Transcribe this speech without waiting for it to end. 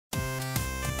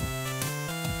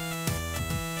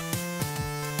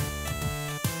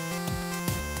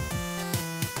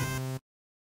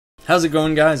How's it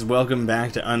going, guys? Welcome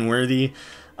back to Unworthy.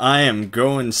 I am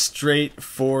going straight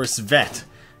for Sveht.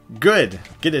 Good.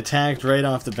 Get attacked right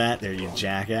off the bat there, you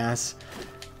jackass.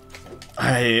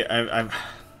 I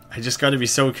just got to be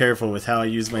so careful with how I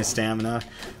use my stamina.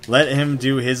 Let him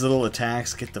do his little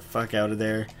attacks. Get the fuck out of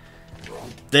there.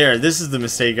 There, this is the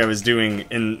mistake I was doing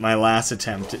in my last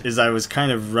attempt, is I was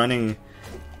kind of running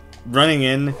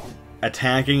in,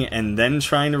 attacking, and then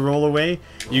trying to roll away.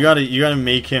 You gotta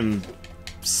make him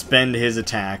spend his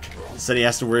attack so that he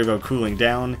has to worry about cooling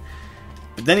down.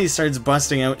 But then he starts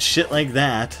busting out shit like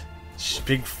that,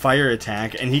 big fire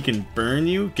attack, and he can burn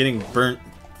you. Getting burnt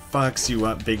fucks you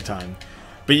up big time.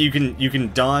 But you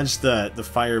can dodge the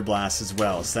fire blast as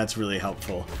well, so that's really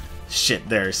helpful. Shit,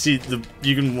 there. See,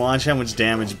 you can watch how much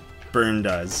damage burn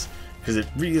does, because it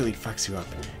really fucks you up.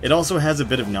 It also has a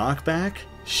bit of knockback.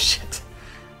 Shit.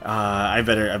 I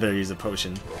better use a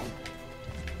potion.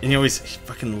 And he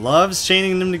fucking loves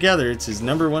chaining them together. It's his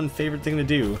 #1 favorite thing to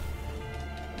do.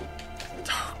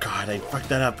 Oh god, I fucked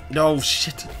that up. No,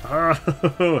 shit.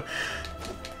 Oh.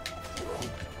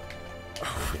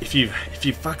 If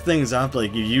you fuck things up,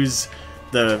 like you use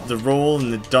the roll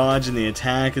and the dodge and the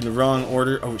attack in the wrong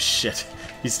order, oh shit.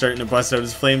 He's starting to bust out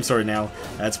his flame sword now.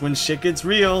 That's when shit gets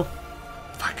real.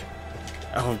 Fuck.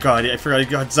 Oh god, I forgot he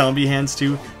got zombie hands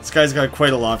too. This guy's got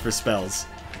quite a lot for spells.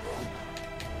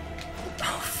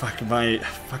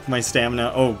 Fuck my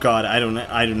stamina. Oh god, I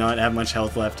do not have much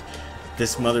health left.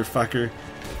 This motherfucker.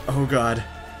 Oh god.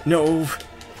 No.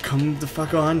 Come the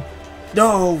fuck on.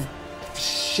 No.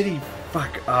 Shitty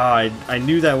fuck. I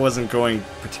knew that wasn't going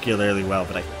particularly well,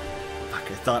 but I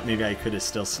thought maybe I could have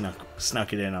still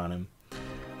snuck it in on him.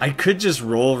 I could just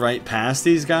roll right past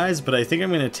these guys, but I think I'm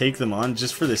going to take them on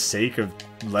just for the sake of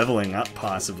leveling up,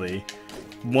 possibly.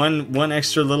 One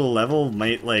extra little level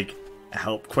might, like,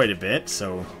 help quite a bit,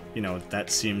 so, you know, that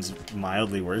seems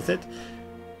mildly worth it.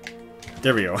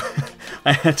 There we go.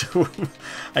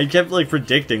 I kept, like,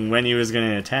 predicting when he was going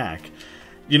to attack.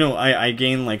 You know, I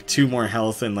gain, like, 2 more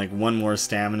health and, like, 1 more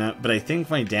stamina, but I think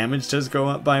my damage does go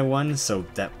up by 1, so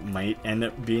that might end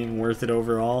up being worth it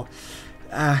overall.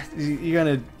 You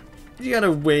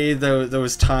gotta weigh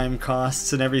those time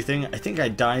costs and everything. I think I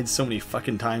died so many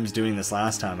fucking times doing this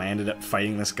last time. I ended up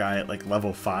fighting this guy at like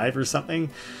level 5 or something.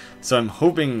 So I'm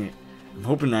hoping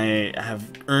I have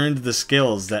earned the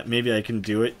skills that maybe I can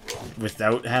do it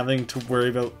without having to worry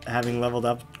about having leveled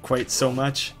up quite so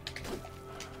much.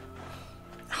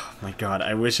 Oh my god,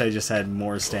 I wish I just had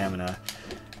more stamina.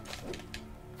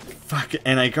 Fuck,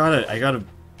 and I gotta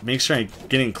make sure I'm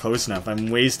getting close enough. I'm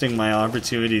wasting my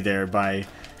opportunity there by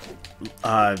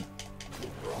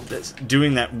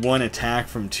doing that one attack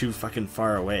from too fucking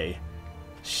far away.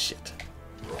 Shit.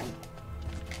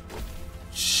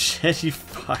 Shitty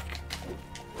fuck.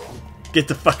 Get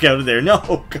the fuck out of there.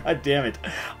 No, god damn it.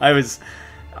 I was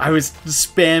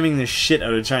spamming the shit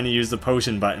out of trying to use the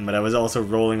potion button, but I was also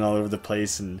rolling all over the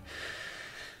place and...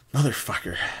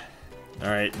 Motherfucker.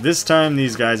 Alright, this time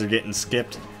these guys are getting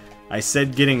skipped. I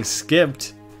said getting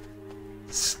skipped.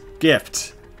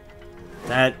 Skipped.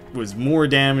 That was more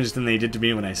damage than they did to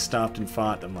me when I stopped and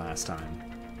fought them last time.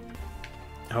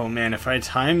 Oh man, if I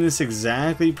time this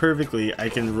exactly perfectly, I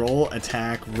can roll,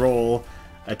 attack, roll,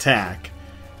 attack.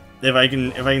 If I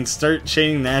can start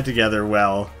chaining that together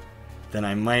well, then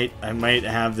I might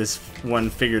have this one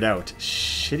figured out.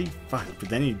 Shitty fuck, but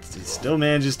then he still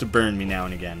manages to burn me now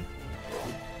and again.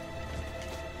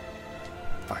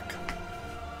 Fuck.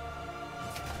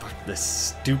 Fuck this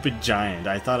stupid giant.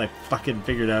 I thought I fucking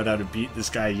figured out how to beat this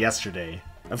guy yesterday.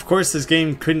 Of course, this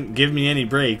game couldn't give me any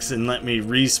breaks and let me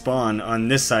respawn on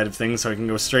this side of things so I can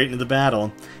go straight into the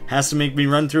battle. Has to make me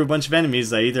run through a bunch of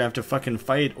enemies that I either have to fucking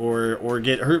fight or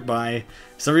get hurt by.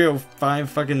 So 5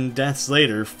 fucking deaths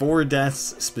later, 4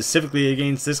 deaths specifically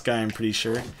against this guy, I'm pretty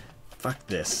sure. Fuck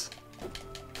this.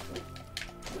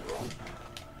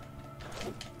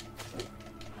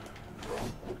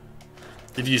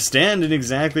 If you stand in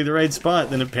exactly the right spot,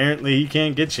 then apparently he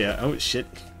can't get you. Oh shit.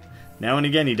 Now and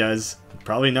again he does.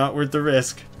 Probably not worth the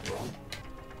risk.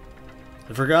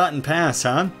 A forgotten pass,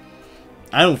 huh?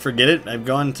 I don't forget it. I've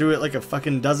gone through it like a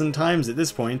fucking dozen times at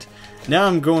this point. Now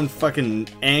I'm going fucking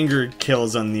anger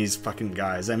kills on these fucking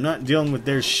guys. I'm not dealing with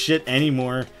their shit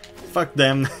anymore. Fuck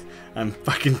them. I'm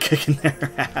fucking kicking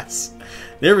their ass.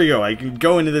 There we go. I can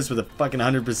go into this with a fucking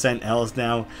 100% health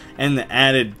now, and the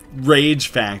added rage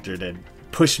factor to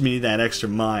push me that extra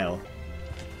mile.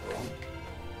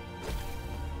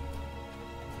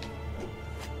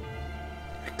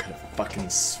 Fucking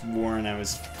sworn I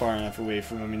was far enough away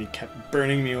from him and he kept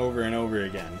burning me over and over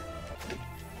again.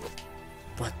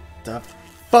 What the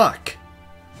fuck?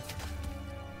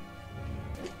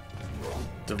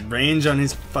 The range on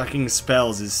his fucking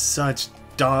spells is such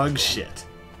dog shit.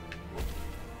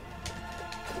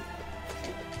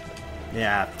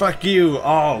 Yeah, fuck you.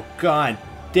 Oh, god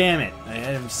damn it. I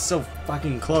am so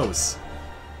fucking close.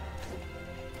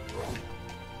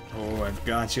 Oh, I've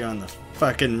got you on the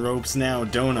fucking ropes now,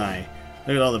 don't I?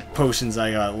 Look at all the potions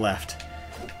I got left.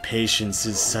 Patience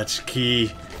is such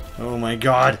key. Oh my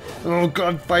god. Oh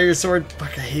god, fire sword.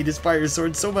 Fuck, I hate his fire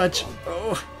sword so much.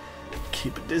 Oh,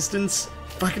 keep a distance.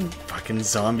 Fucking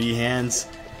zombie hands.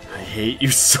 I hate you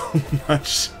so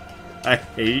much. I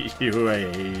hate you.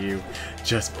 I hate you.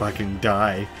 Just fucking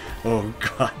die. Oh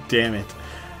god damn it.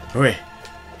 Wait.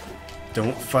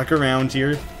 Don't fuck around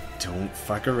here. Don't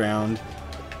fuck around.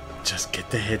 Just get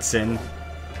the hits in.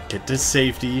 Get to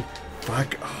safety.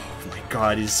 Fuck. Oh my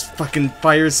god, his fucking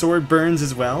fire sword burns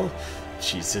as well.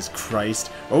 Jesus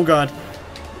Christ. Oh god.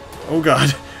 Oh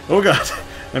god. Oh god.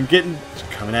 I'm getting...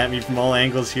 coming at me from all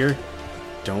angles here.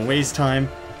 Don't waste time.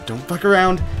 Don't fuck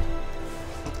around.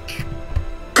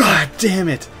 God damn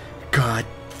it. God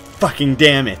fucking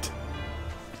damn it.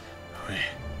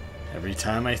 Every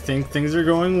time I think things are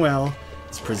going well,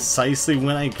 it's precisely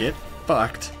when I get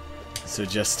fucked. So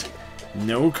just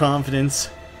no confidence,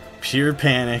 pure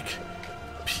panic,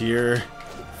 pure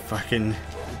fucking...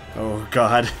 oh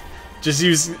god. Just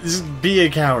be a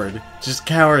coward. Just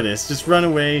cowardice. Just run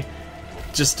away.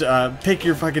 Just pick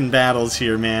your fucking battles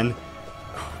here, man.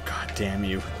 Oh god damn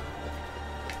you.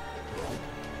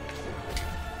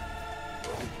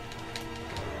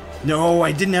 No,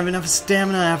 I didn't have enough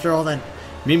stamina after all that.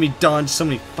 Made me dodge so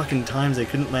many fucking times I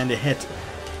couldn't land a hit.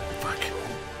 Fuck.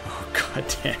 Oh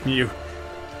god damn you.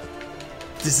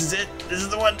 This is it. This is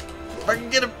the one. Fucking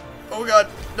get him. Oh god.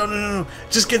 No no no no.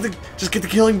 Just get the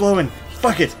killing blow in.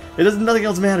 Fuck it. It doesn't. Nothing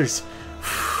else matters.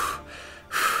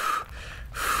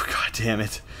 God damn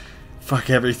it. Fuck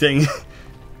everything.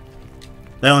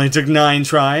 That only took 9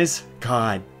 tries.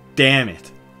 God damn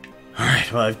it.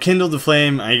 Alright, well I've kindled the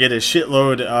flame. I get a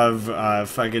shitload of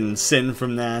fucking sin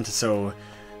from that, so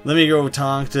let me go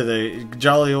talk to the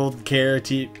jolly old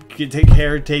caretaker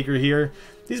here.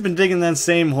 He's been digging that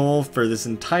same hole for this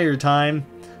entire time.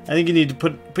 I think you need to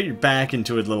put your back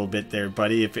into it a little bit there,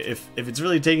 buddy. If it's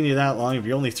really taking you that long, if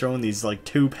you're only throwing these like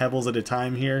 2 pebbles at a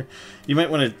time here, you might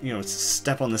want to, you know,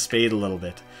 step on the spade a little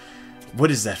bit.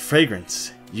 What is that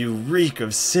fragrance? You reek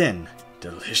of sin.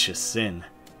 Delicious sin.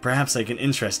 Perhaps I can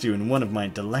interest you in one of my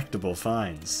delectable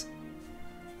finds.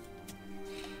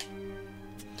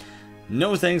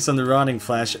 No thanks on the rotting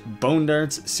flesh. Bone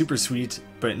darts, super sweet,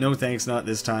 but no thanks, not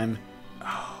this time.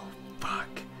 Oh,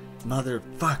 fuck.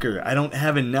 Motherfucker, I don't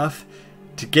have enough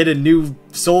to get a new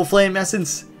soul flame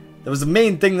essence? That was the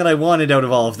main thing that I wanted out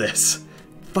of all of this.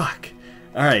 Fuck.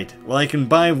 Alright, well I can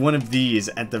buy one of these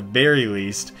at the very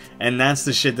least, and that's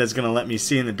the shit that's gonna let me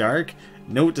see in the dark.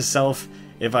 Note to self,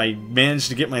 if I manage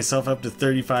to get myself up to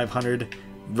 3,500,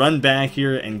 run back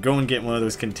here and go and get one of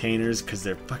those containers, because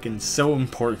they're fucking so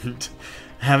important.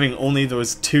 Having only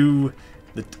those 2,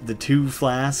 the 2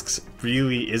 flasks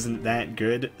really isn't that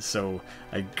good, so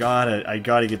I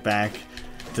gotta get back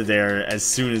to there as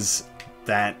soon as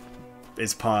that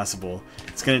is possible.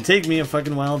 It's gonna take me a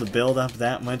fucking while to build up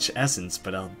that much essence,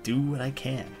 but I'll do what I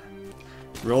can.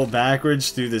 Roll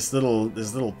backwards through this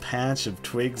little patch of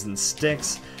twigs and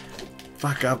sticks.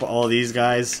 Fuck up all these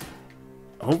guys.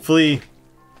 Hopefully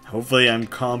I'm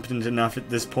competent enough at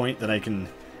this point that I can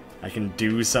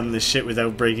do some of this shit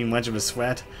without breaking much of a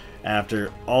sweat.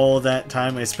 After all that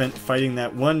time I spent fighting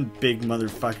that one big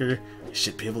motherfucker, I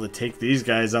should be able to take these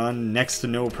guys on next to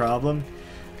no problem.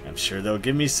 I'm sure they'll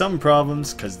give me some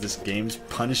problems, cause this game's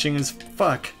punishing as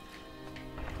fuck.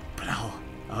 But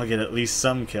I'll get at least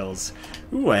some kills.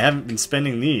 Ooh, I haven't been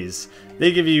spending these.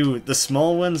 They give you, the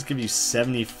small ones give you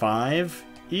 75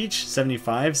 each,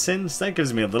 75 sins. That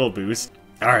gives me a little boost.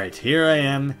 Alright, here I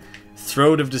am,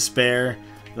 Throat of Despair.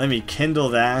 Let me kindle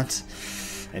that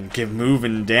and get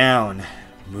moving down.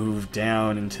 Move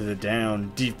down into the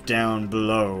deep down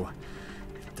below.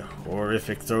 The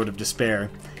horrific Throat of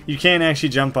Despair. You can't actually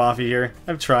jump off of here.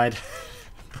 I've tried.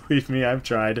 Believe me, I've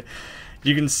tried.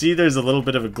 You can see there's a little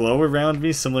bit of a glow around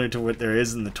me, similar to what there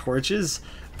is in the torches.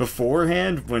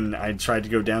 Beforehand, when I tried to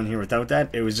go down here without that,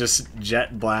 it was just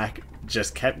jet black,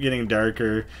 just kept getting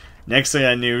darker. Next thing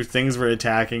I knew, things were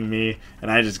attacking me, and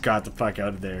I just got the fuck out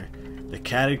of there. The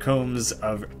Catacombs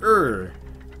of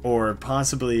or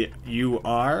possibly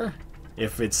UR,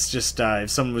 if it's just, if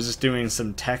someone was just doing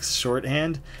some text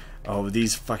shorthand. Oh,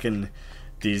 these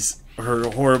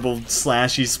horrible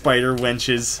slashy spider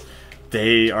wenches.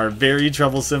 They are very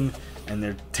troublesome, and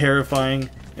they're terrifying,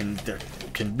 and they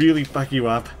can really fuck you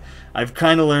up. I've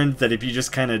kind of learned that if you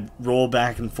just kind of roll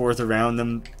back and forth around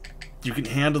them, you can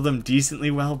handle them decently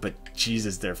well, but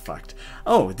Jesus, they're fucked.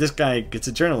 Oh, this guy gets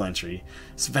a journal entry.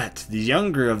 Sveht, the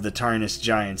younger of the tarnished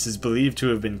giants, is believed to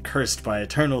have been cursed by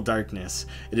eternal darkness.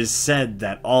 It is said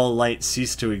that all light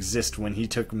ceased to exist when he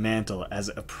took mantle as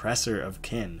oppressor of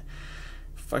kin.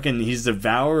 Fucking, he's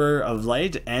Devourer of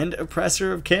Light and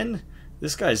oppressor of kin?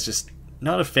 This guy's just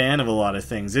not a fan of a lot of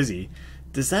things, is he?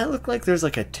 Does that look like there's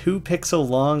like a 2-pixel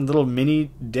long little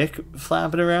mini dick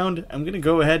flapping around? I'm gonna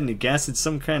go ahead and guess it's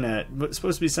some kind of,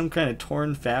 supposed to be some kind of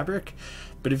torn fabric.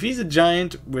 But if he's a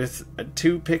giant with a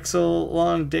 2-pixel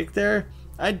long dick there,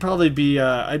 I'd probably be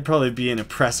an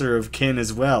oppressor of kin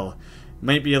as well.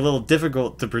 Might be a little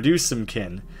difficult to produce some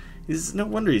kin. No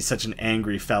wonder he's such an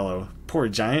angry fellow. Poor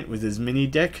giant with his mini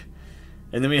dick.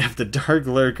 And then we have the Dark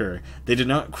Lurker. They do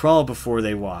not crawl before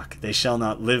they walk. They shall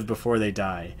not live before they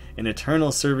die. In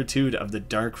eternal servitude of the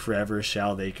dark forever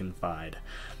shall they confide.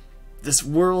 This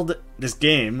world, this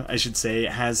game, I should say,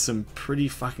 has some pretty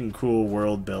fucking cool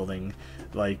world building.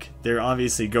 Like, they're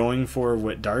obviously going for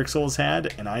what Dark Souls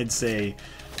had, and I'd say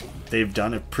they've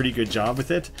done a pretty good job with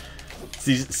it.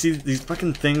 See, these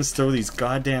fucking things throw these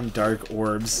goddamn dark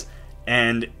orbs,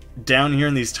 and down here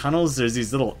in these tunnels, there's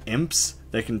these little imps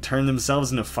that can turn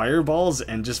themselves into fireballs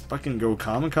and just fucking go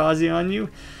kamikaze on you.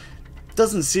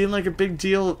 Doesn't seem like a big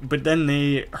deal, but then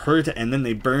they hurt and then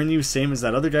they burn you, same as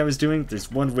that other guy was doing.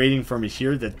 There's one waiting for me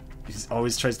here that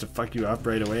always tries to fuck you up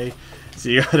right away. So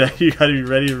you gotta be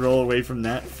ready to roll away from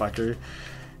that fucker.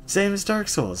 Same as Dark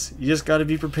Souls. You just gotta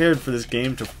be prepared for this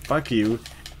game to fuck you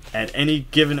at any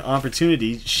given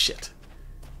opportunity. Shit.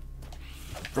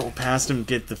 Roll past him,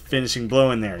 get the finishing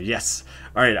blow in there. Yes.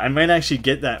 Alright, I might actually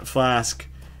get that flask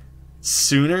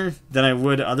sooner than I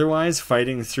would otherwise,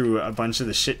 fighting through a bunch of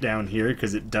the shit down here,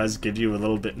 because it does give you a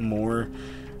little bit more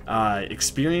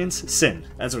experience. Sin,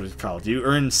 that's what it's called. You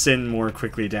earn sin more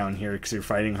quickly down here because you're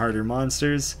fighting harder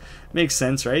monsters. Makes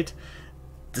sense, right?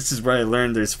 This is where I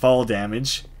learned there's fall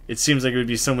damage. It seems like it would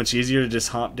be so much easier to just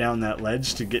hop down that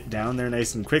ledge to get down there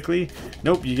nice and quickly.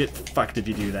 Nope, you get fucked if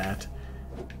you do that.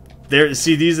 There,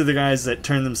 see, these are the guys that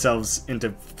turn themselves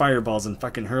into fireballs and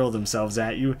fucking hurl themselves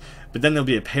at you. But then there'll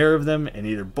be a pair of them, and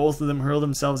either both of them hurl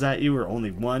themselves at you, or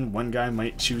only one. One guy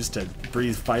might choose to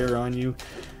breathe fire on you.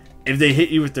 If they hit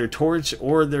you with their torch,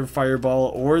 or their fireball,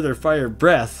 or their fire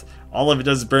breath, all of it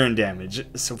does burn damage.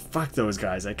 So fuck those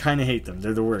guys. I kind of hate them.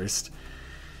 They're the worst.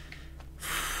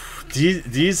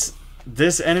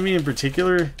 This enemy in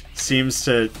particular seems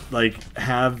to like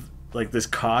have like this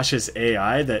cautious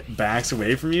AI that backs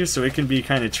away from you, so it can be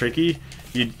kind of tricky.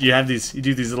 You do these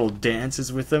little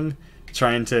dances with them,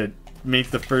 trying to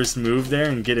make the first move there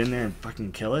and get in there and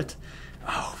fucking kill it.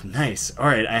 Oh, nice.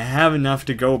 Alright, I have enough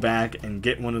to go back and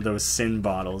get one of those sin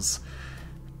bottles.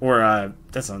 Or,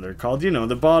 that's not what they're called. You know,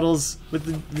 the bottles with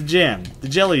the jam. The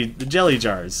jelly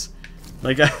jars.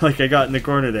 Like I got in the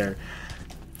corner there.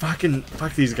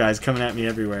 Fuck these guys coming at me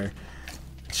everywhere.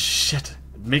 Shit.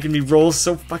 Making me roll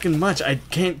so fucking much. I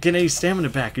can't get any stamina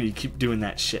back and you keep doing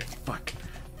that shit. Fuck.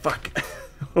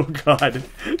 Oh god.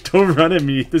 Don't run at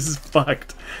me. This is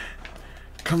fucked.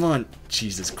 Come on.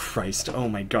 Jesus Christ. Oh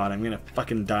my god. I'm gonna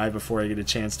fucking die before I get a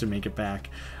chance to make it back.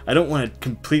 I don't want to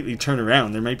completely turn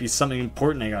around. There might be something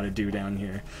important I gotta do down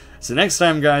here. So next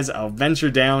time, guys, I'll venture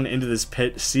down into this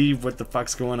pit, see what the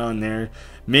fuck's going on there.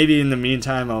 Maybe in the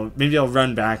meantime, I'll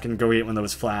run back and go get one of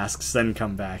those flasks, then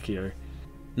come back here.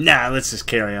 Nah, let's just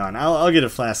carry on. I'll get a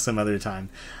flask some other time.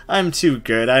 I'm too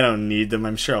good. I don't need them.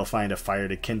 I'm sure I'll find a fire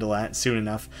to kindle at soon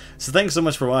enough. So thanks so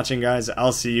much for watching, guys.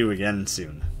 I'll see you again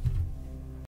soon.